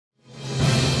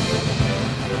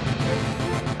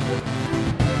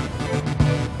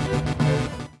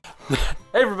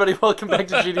Hey everybody, welcome back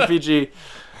to GDPG.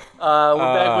 We're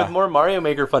back with more Mario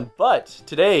Maker fun, but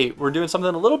today we're doing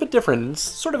something a little bit different. It's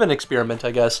sort of an experiment,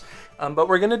 I guess. But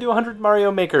we're gonna do 100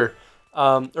 Mario Maker,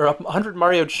 or 100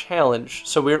 Mario Challenge.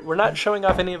 So we're not showing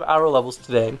off any of our levels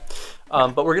today,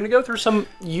 but we're gonna go through some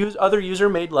other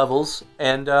user-made levels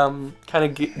and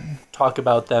kind of talk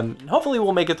about them. And hopefully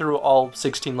we'll make it through all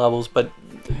 16 levels, but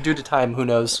due to time, who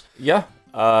knows? Yeah.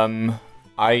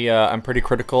 I'm pretty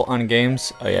critical on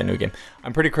games. Oh yeah, new game.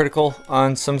 I'm pretty critical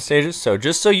on some stages, so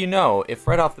just so you know, if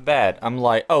right off the bat I'm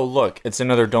like, oh look, it's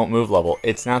another don't move level,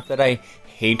 it's not that I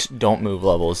hate don't move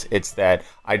levels, it's that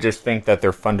I just think that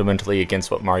they're fundamentally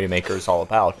against what Mario Maker is all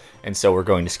about, and so we're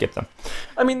going to skip them.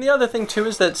 I mean, the other thing too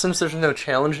is that since there's no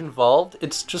challenge involved,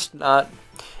 it's just not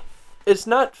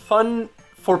fun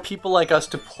for people like us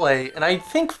to play, and I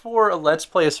think for a Let's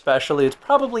Play especially, it's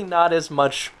probably not as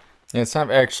much it's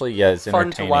not actually, it's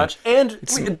fun to watch. And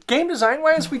game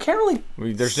design-wise, we can't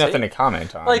really there's nothing to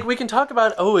comment on. Like, we can talk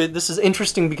about, oh, this is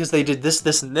interesting because they did this,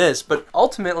 this, and this, but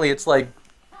ultimately it's like...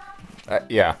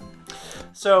 yeah.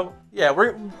 So, yeah,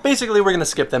 we're going to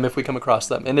skip them if we come across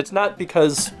them. And it's not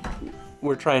because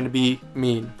we're trying to be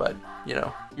mean, but, you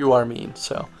know, you are mean,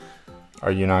 so...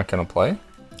 Are you not going to play?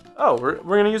 Oh, we're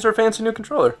going to use our fancy new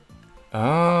controller.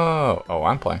 Oh,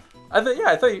 I'm playing. I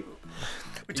thought you...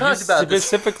 We talked about this.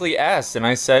 Specifically asked, and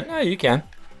I said, no, you can.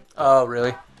 Oh,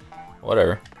 really?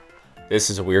 Whatever. This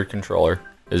is a weird controller.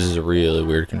 This is a really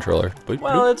weird controller.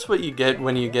 Well, that's what you get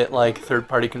when you get, like,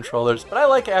 third-party controllers. But I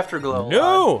like Afterglow a lot.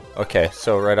 No! Okay,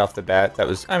 so right off the bat, that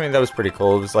was pretty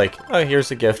cool. It was like, oh,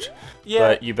 here's a gift. Yeah.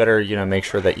 But you better, make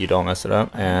sure that you don't mess it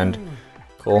up, and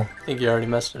cool. I think you already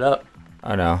messed it up.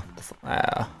 Oh, no.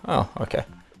 Oh, okay.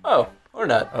 Oh, or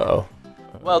not. Uh-oh.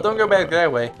 Well, don't go back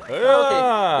that way. Okay,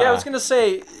 yeah, I was going to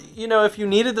say, if you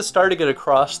needed the star to get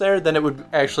across there, then it would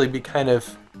actually be kind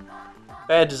of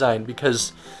bad design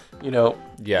because, you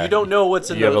don't know what's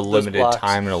in those blocks. You have a limited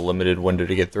time and a limited window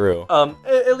to get through.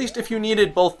 At least if you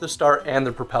needed both the star and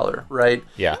the propeller, right?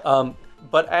 Yeah.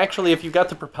 But actually, if you got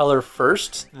the propeller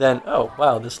first, then, oh,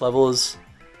 wow, this level is...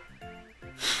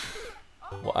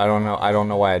 Well, I don't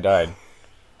know why I died.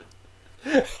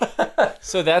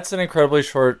 So that's an incredibly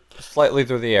short, slightly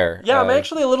through the air. Yeah, I'm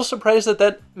actually a little surprised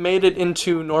that made it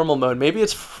into normal mode. Maybe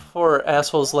it's for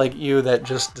assholes like you that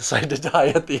just decide to die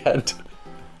at the end.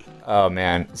 Oh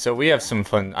man, so we have some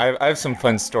fun. I have some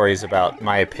fun stories about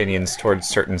my opinions towards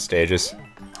certain stages.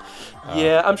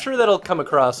 Yeah, I'm sure that'll come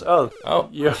across. Oh,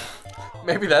 yeah.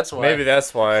 Maybe that's why. Maybe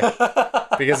that's why.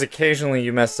 Because occasionally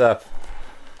you mess up.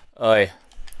 Oy.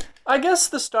 I guess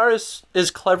the star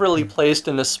is cleverly placed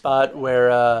in a spot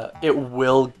where it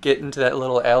will get into that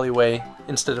little alleyway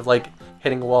instead of like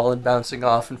hitting a wall and bouncing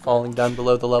off and falling down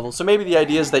below the level. So maybe the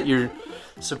idea is that you're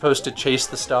supposed to chase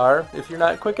the star if you're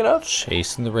not quick enough.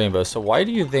 Chasing the rainbow. So why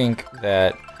do you think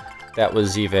that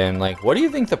was even like? What do you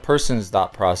think the person's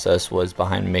thought process was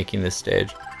behind making this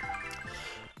stage?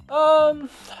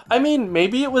 I mean,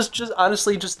 maybe it was just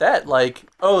honestly just that, like,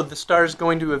 oh, the star's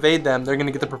going to evade them, they're going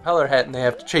to get the propeller hat and they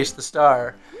have to chase the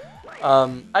star.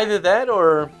 Either that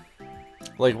or...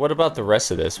 Like, what about the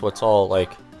rest of this? What's all,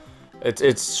 like...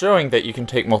 It's showing that you can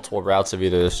take multiple routes of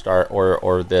either the star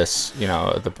or this,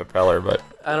 the propeller, but...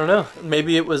 I don't know.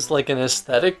 Maybe it was, like, an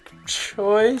aesthetic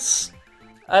choice?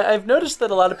 I've noticed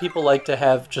that a lot of people like to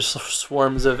have just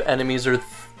swarms of enemies or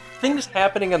things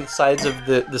happening on the sides of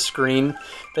the screen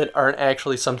that aren't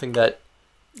actually something that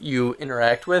you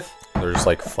interact with. They're just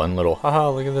like fun little,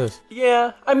 haha, look at this.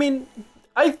 Yeah, I mean,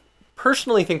 I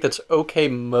personally think that's okay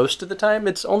most of the time.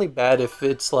 It's only bad if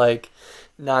it's like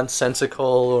nonsensical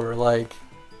or like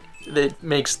it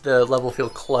makes the level feel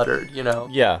cluttered,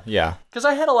 Yeah, yeah. Because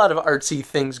I had a lot of artsy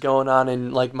things going on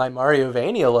in like my Mario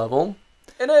Vania level,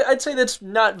 and I'd say that's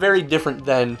not very different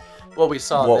than what we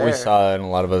saw there. We saw in a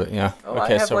lot of other, yeah. Oh,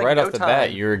 okay, so like right no off the time.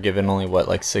 bat, you were given only, what,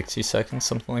 like 60 seconds,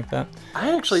 something like that?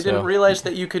 I actually didn't realize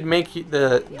that you could make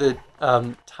the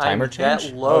timer change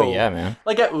that low. Oh, yeah, man.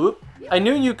 Like, I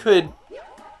knew you could...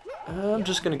 I'm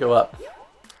just going to go up.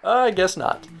 I guess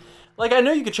not. Like, I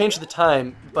knew you could change the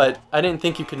time, but I didn't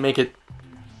think you could make it...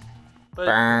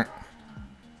 But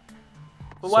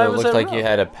why so was it looked like wrong? you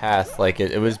had a path, like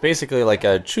it was basically like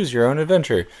a choose your own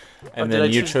adventure, and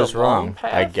then you chose wrong.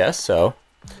 I guess so.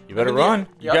 You better run.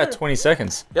 You got 20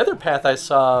 seconds. The other path I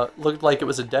saw looked like it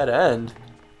was a dead end.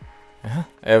 Yeah,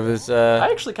 it was.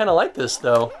 I actually kind of like this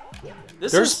though.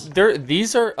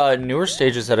 These are newer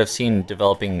stages that I've seen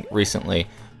developing recently,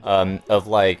 of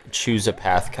like choose a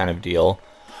path kind of deal,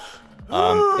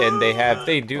 and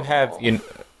they do have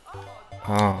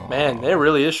Oh. Man, there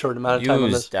really is short amount of time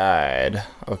on this. Died.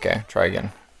 Okay, try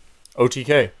again.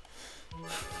 OTK.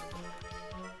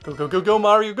 Go, go, go, go,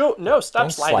 Mario, go! No, stop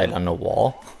Don't sliding. slide on the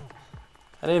wall.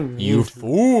 I didn't mean You to.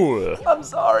 fool. I'm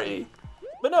sorry.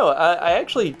 But no, I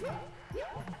actually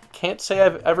can't say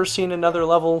I've ever seen another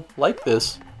level like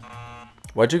this.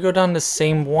 Why'd you go down the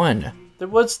same one? There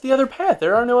was the other path.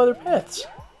 There are no other paths.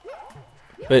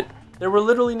 But There were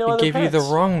literally no it other gave paths. you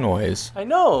the wrong noise. I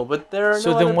know, but there are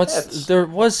So no then other what's paths. there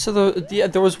was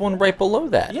there was one right below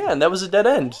that. Yeah, and that was a dead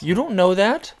end. You don't know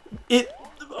that?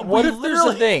 What if there's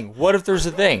a thing? What if there's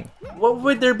a thing? What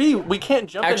would there be? We can't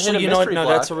jump and Actually, hit a you know what? mystery No,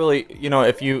 block. that's a really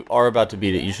if you are about to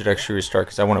beat it, you should actually restart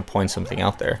because I want to point something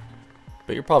out there.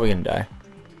 But you're probably gonna die.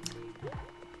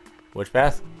 Which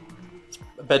path?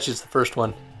 I bet you it's the first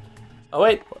one. Oh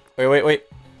wait. Wait.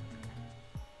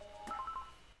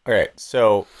 Alright,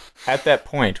 so at that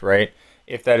point, right,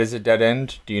 if that is a dead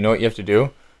end, do you know what you have to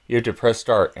do? You have to press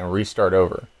start and restart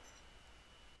over.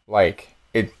 Like,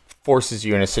 it forces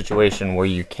you in a situation where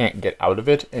you can't get out of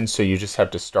it, and so you just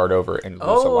have to start over and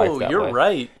lose a life that way. You're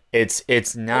right. It's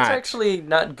not. That's actually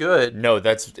not good. No,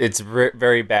 it's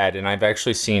very bad, and I've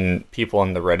actually seen people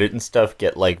on the Reddit and stuff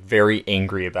get like very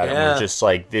angry about it. And they're just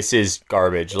like, "This is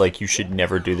garbage. Like, you should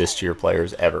never do this to your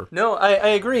players ever." No, I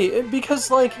agree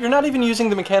because like you're not even using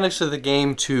the mechanics of the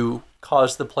game to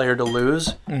cause the player to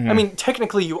lose. Mm-hmm. I mean,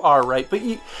 technically you are right, but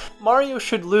Mario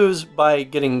should lose by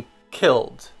getting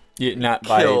killed. Not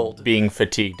Killed. by being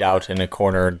fatigued out in a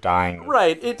corner, dying.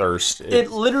 Right. Thirst. It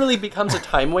literally becomes a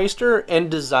time waster, and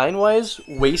design-wise,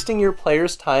 wasting your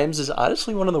players' times is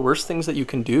honestly one of the worst things that you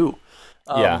can do.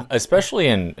 Yeah, especially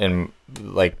in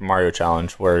like Mario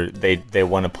Challenge where they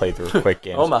want to play through quick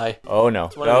games. Oh my. Oh no.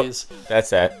 It's one of these. That's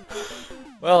that.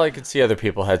 Well, I could see other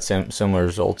people had similar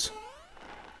results.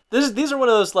 These are one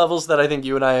of those levels that I think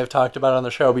you and I have talked about on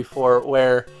the show before,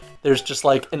 where there's just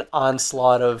like an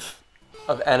onslaught of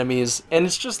enemies, and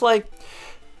it's just like,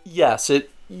 yes,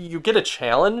 you get a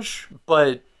challenge,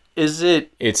 but is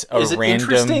it random?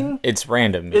 Interesting? It's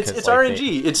random. It's like,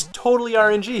 RNG. It's totally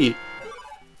RNG.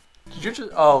 Did you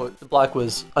just? Oh, the block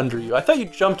was under you. I thought you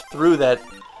jumped through that.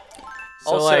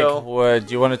 So, like,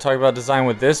 do you want to talk about design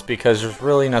with this? Because there's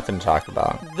really nothing to talk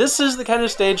about. This is the kind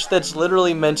of stage that's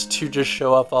literally meant to just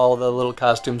show off all the little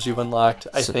costumes you've unlocked,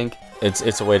 I think.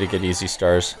 It's a way to get easy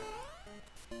stars.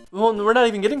 Well, we're not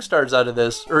even getting stars out of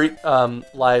this. Or,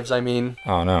 lives, I mean.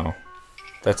 Oh, no.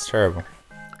 That's terrible.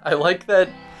 I like that.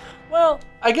 Well,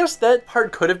 I guess that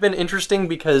part could have been interesting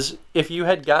because if you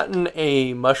had gotten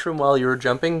a mushroom while you were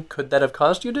jumping, could that have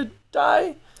caused you to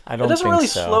die? I don't think so. It doesn't really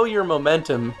slow your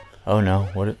momentum. Oh no,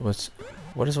 what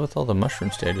is with all the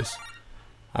mushroom stages?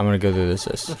 I'm gonna go through this.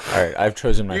 Alright, I've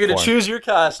chosen my You're gonna form. choose your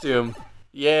costume.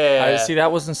 Yeah. See,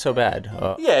 that wasn't so bad.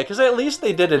 Yeah, because at least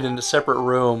they did it in a separate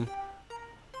room.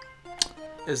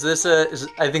 I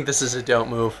think this is a don't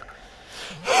move.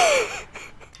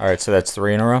 Alright, so that's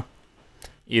 3 in a row?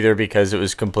 Either because it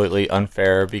was completely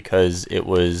unfair, because it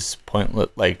was pointless,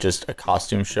 like just a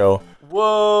costume show.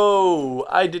 Whoa!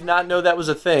 I did not know that was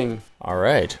a thing.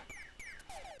 Alright.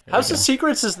 House of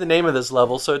Secrets is the name of this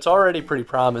level, so it's already pretty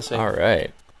promising.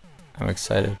 Alright. I'm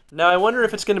excited. Now I wonder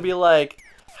if it's going to be like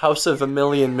House of a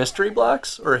Million Mystery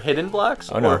Blocks or Hidden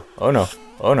Blocks. Oh no. Oh no.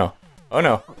 Oh no. Oh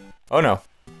no. Oh no.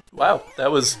 Wow,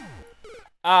 that was...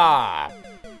 Ah!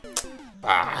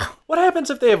 What happens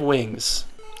if they have wings?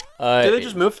 Do they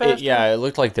just move faster? Yeah, it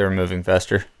looked like they were moving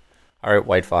faster. Alright,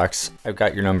 White Fox. I've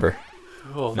got your number.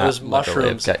 Oh, those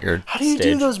mushrooms. I've got your How do you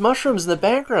stage. do those mushrooms in the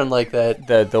background like that?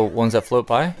 The ones that float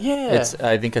by? Yeah. It's,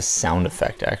 I think, a sound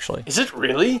effect, actually. Is it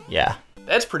really? Yeah.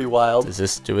 That's pretty wild. Does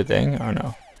this do a thing? Oh,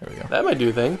 no. There we go. That might do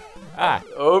a thing. Ah.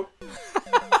 Oh.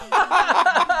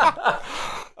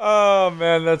 Oh,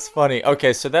 man, that's funny.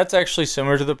 Okay, so that's actually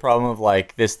similar to the problem of,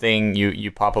 like, this thing,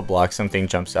 you pop a block, something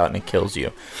jumps out, and it kills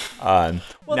you.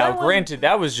 Now, granted,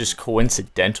 that was just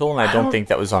coincidental, and I don't think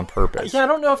that was on purpose. Yeah, I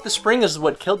don't know if the spring is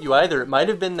what killed you either. It might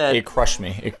have been that... It crushed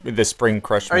me. The spring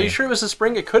crushed me. Are you sure it was the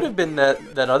spring? It could have been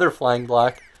that other flying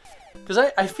block. Because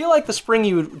I feel like the spring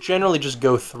you generally just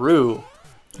go through.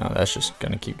 Oh, that's just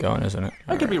going to keep going, isn't it?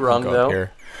 I could be wrong, though.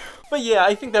 But yeah,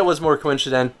 I think that was more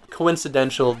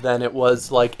coincidental than it was,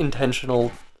 like,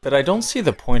 intentional. But I don't see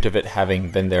the point of it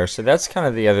having been there, so that's kind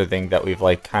of the other thing that we've,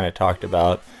 like, kind of talked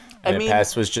about in the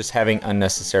past, was just having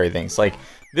unnecessary things. Like,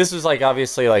 this was, like,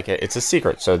 obviously, like, it's a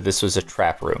secret, so this was a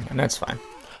trap room, and that's fine.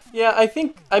 Yeah,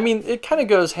 I mean, it kind of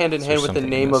goes hand in hand with the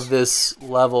name of this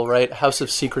level, right? House of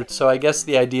Secrets. So I guess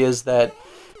the idea is that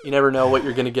you never know what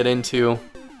you're going to get into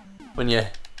when you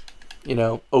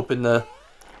open the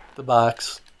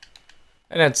box.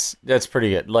 And that's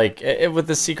pretty good. Like, with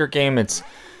the secret game, it's,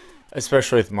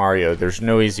 especially with Mario, there's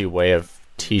no easy way of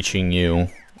teaching you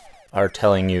are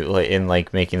telling you, like, in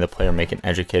like making the player make an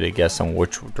educated guess on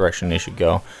which direction they should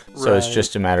go. So it's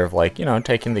just a matter of like, you know,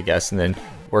 taking the guess and then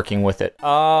working with it.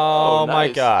 Oh, nice.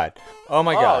 my god. Oh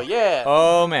my god. Oh yeah.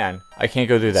 Oh man, I can't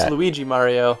go through that. It's Luigi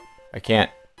Mario. I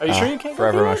can't. Are you sure you can't go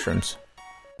Forever through mushrooms.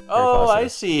 Oh, I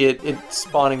see it. It's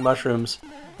spawning mushrooms.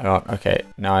 I don't. Okay,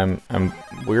 now I'm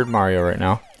Weird Mario right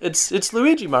now. It's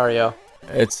Luigi Mario.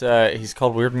 It's he's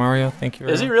called Weird Mario. Thank you.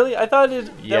 Is he really? I thought that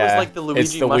was like the Luigi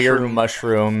it's the mushroom. weird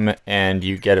mushroom, and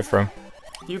you get it from.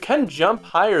 You can jump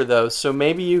higher though, so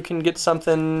maybe you can get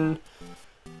something.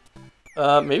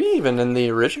 Maybe even in the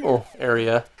original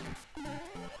area.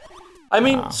 I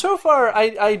mean, so far,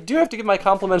 I do have to give my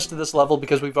compliments to this level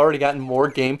because we've already gotten more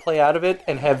gameplay out of it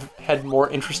and have had more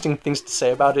interesting things to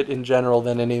say about it in general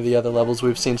than any of the other levels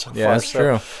we've seen so far. Yeah, that's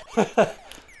true.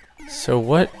 So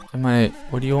what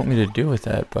do you want me to do with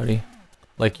that, buddy?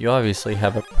 Like, you obviously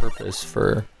have a purpose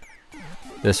for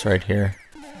this right here.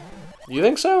 You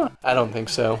think so? I don't think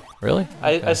so. Really?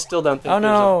 Okay. I still don't think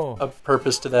there's a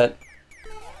purpose to that.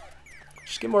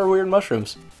 Just get more weird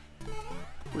mushrooms.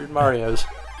 Weird Marios.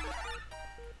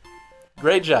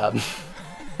 Great job.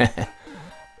 I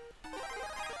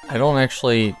don't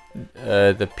actually.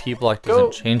 The P block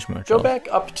doesn't change much. Go back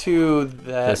up to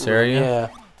that. This area? Yeah.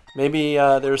 Maybe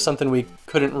there was something we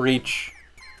couldn't reach.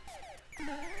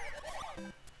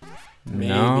 Maybe.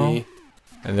 No.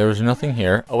 And there was nothing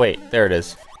here. Oh wait, there it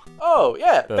is. Oh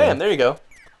yeah, bam! There you go.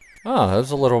 Oh, that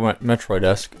was a little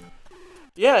Metroid-esque.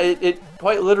 Yeah, it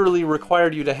quite literally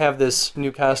required you to have this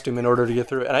new costume in order to get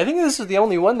through it. And I think this is the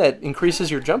only one that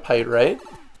increases your jump height, right?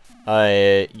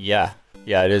 Yeah.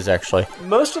 Yeah, it is actually.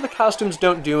 Most of the costumes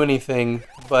don't do anything,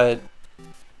 but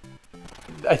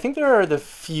I think there are the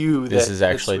few that... This is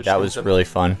actually, that was really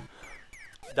fun.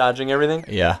 Dodging everything?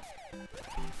 Yeah.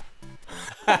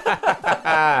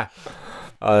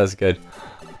 Oh, that's good.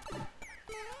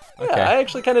 Yeah, Okay. I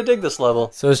actually kind of dig this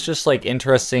level. So it's just like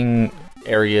interesting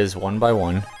areas one by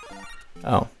one.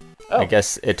 Oh. I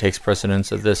guess it takes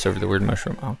precedence of this over the weird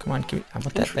mushroom. Oh, come on, give me. I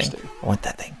want that thing. I want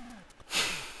that thing.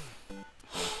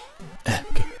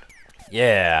 Okay.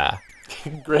 Yeah.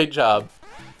 Great job.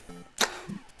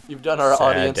 You've done our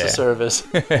audience a service.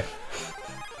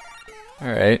 All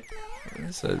right.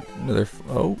 There's another.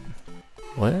 Oh.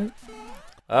 What? You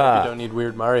don't need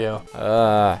Weird Mario.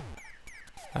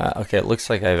 Okay, it looks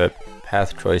like I have a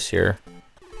path choice here.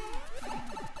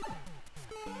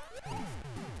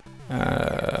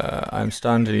 I'm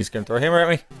stunned and he's gonna throw a hammer at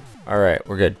me. Alright,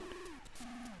 we're good.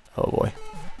 Oh boy.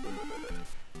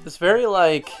 It's very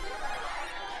like...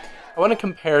 I want to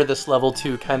compare this level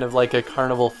to kind of like a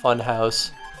Carnival Funhouse.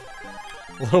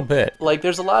 A little bit. Like,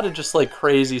 there's a lot of just like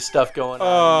crazy stuff going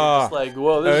on. You're just like,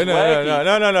 whoa, this is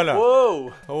wacky. No.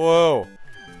 Whoa. Whoa.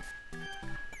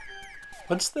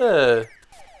 What's the...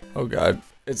 Oh god.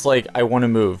 It's like, I want to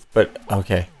move, but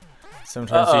okay.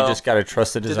 Sometimes you just gotta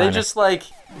trust the designer. Did they just like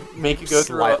make you go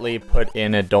through slightly put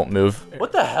in a don't move?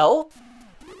 What the hell?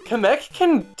 Kamek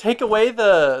can take away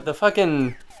the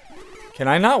fucking... Can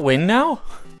I not win now?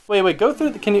 Wait, go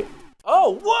through the... Can you...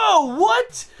 Oh, whoa,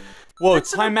 what? Whoa,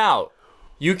 time out.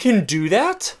 You can do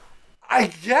that? I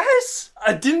guess?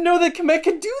 I didn't know that Kamek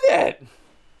could do that.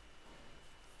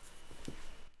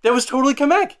 That was totally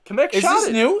Kamek. Kamek Is shot this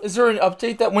it. new? Is there an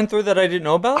update that went through that I didn't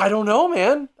know about? I don't know,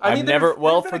 man. I've never...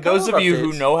 Well, for those of you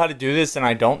who know how to do this and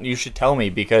I don't, you should tell me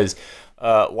because...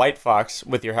 White Fox,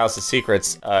 with your House of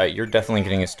Secrets, you're definitely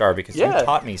getting a star because you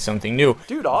taught me something new.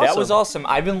 Dude, awesome. That was awesome.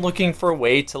 I've been looking for a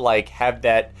way to like have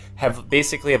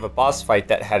basically have a boss fight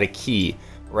that had a key,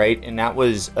 right? And that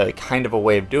was kind of a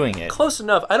way of doing it. Close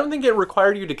enough. I don't think it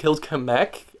required you to kill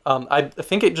Kamek. I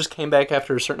think it just came back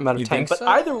after a certain amount of time. But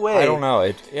either way, I don't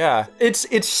know.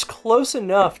 It's close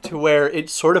enough to where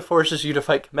it sort of forces you to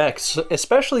fight Kamek,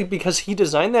 especially because he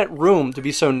designed that room to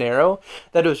be so narrow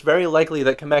that it was very likely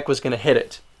that Kamek was going to hit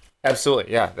it.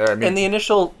 Absolutely, yeah. And the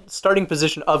initial starting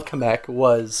position of Kamek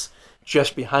was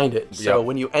just behind it. So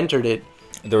when you entered it,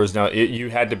 there was no. You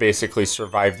had to basically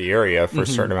survive the area for a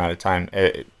certain amount of time,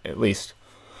 at least.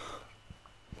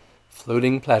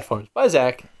 Floating platforms. Bye,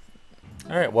 Zach.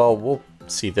 All right, well, we'll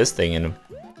see this thing in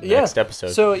the next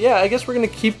episode. So, yeah, I guess we're going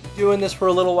to keep doing this for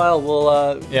a little while. We'll,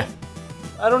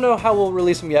 I don't know how we'll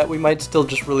release them yet. We might still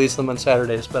just release them on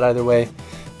Saturdays, but either way.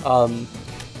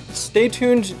 Stay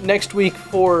tuned next week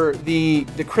for the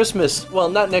Christmas... Well,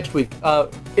 not next week.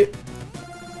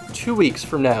 2 weeks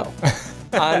from now.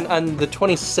 on the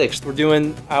 26th, we're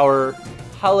doing our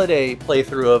holiday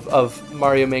playthrough of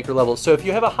Mario Maker levels. So if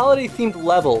you have a holiday-themed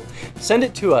level, send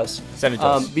it to us. Send it to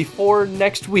us. Before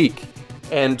next week,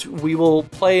 and we will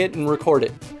play it and record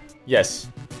it. Yes.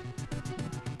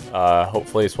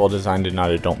 Hopefully it's well designed and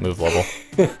not a don't move level.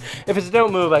 If it's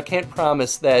don't move, I can't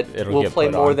promise that we'll play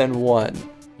more than one.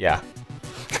 Yeah.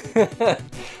 But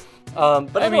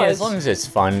I mean, as long as it's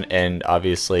fun and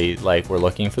obviously, like, we're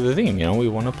looking for the theme, you know, we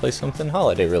want to play something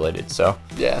holiday related, so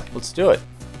yeah, let's do it.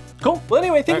 Cool. Well,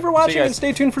 anyway, thank you for watching, and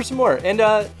stay tuned for some more. And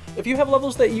if you have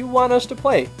levels that you want us to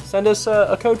play, send us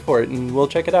a code for it, and we'll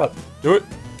check it out. Do it.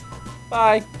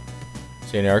 Bye.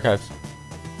 See you in the archives.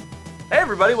 Hey,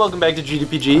 everybody, welcome back to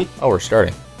GDPG. Oh, we're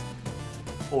starting.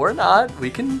 Or not. We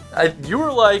can. You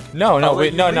were like. No.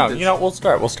 You know, we'll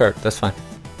start. That's fine.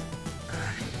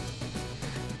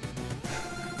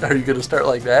 Are you gonna start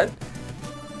like that?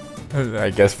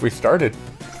 I guess we started.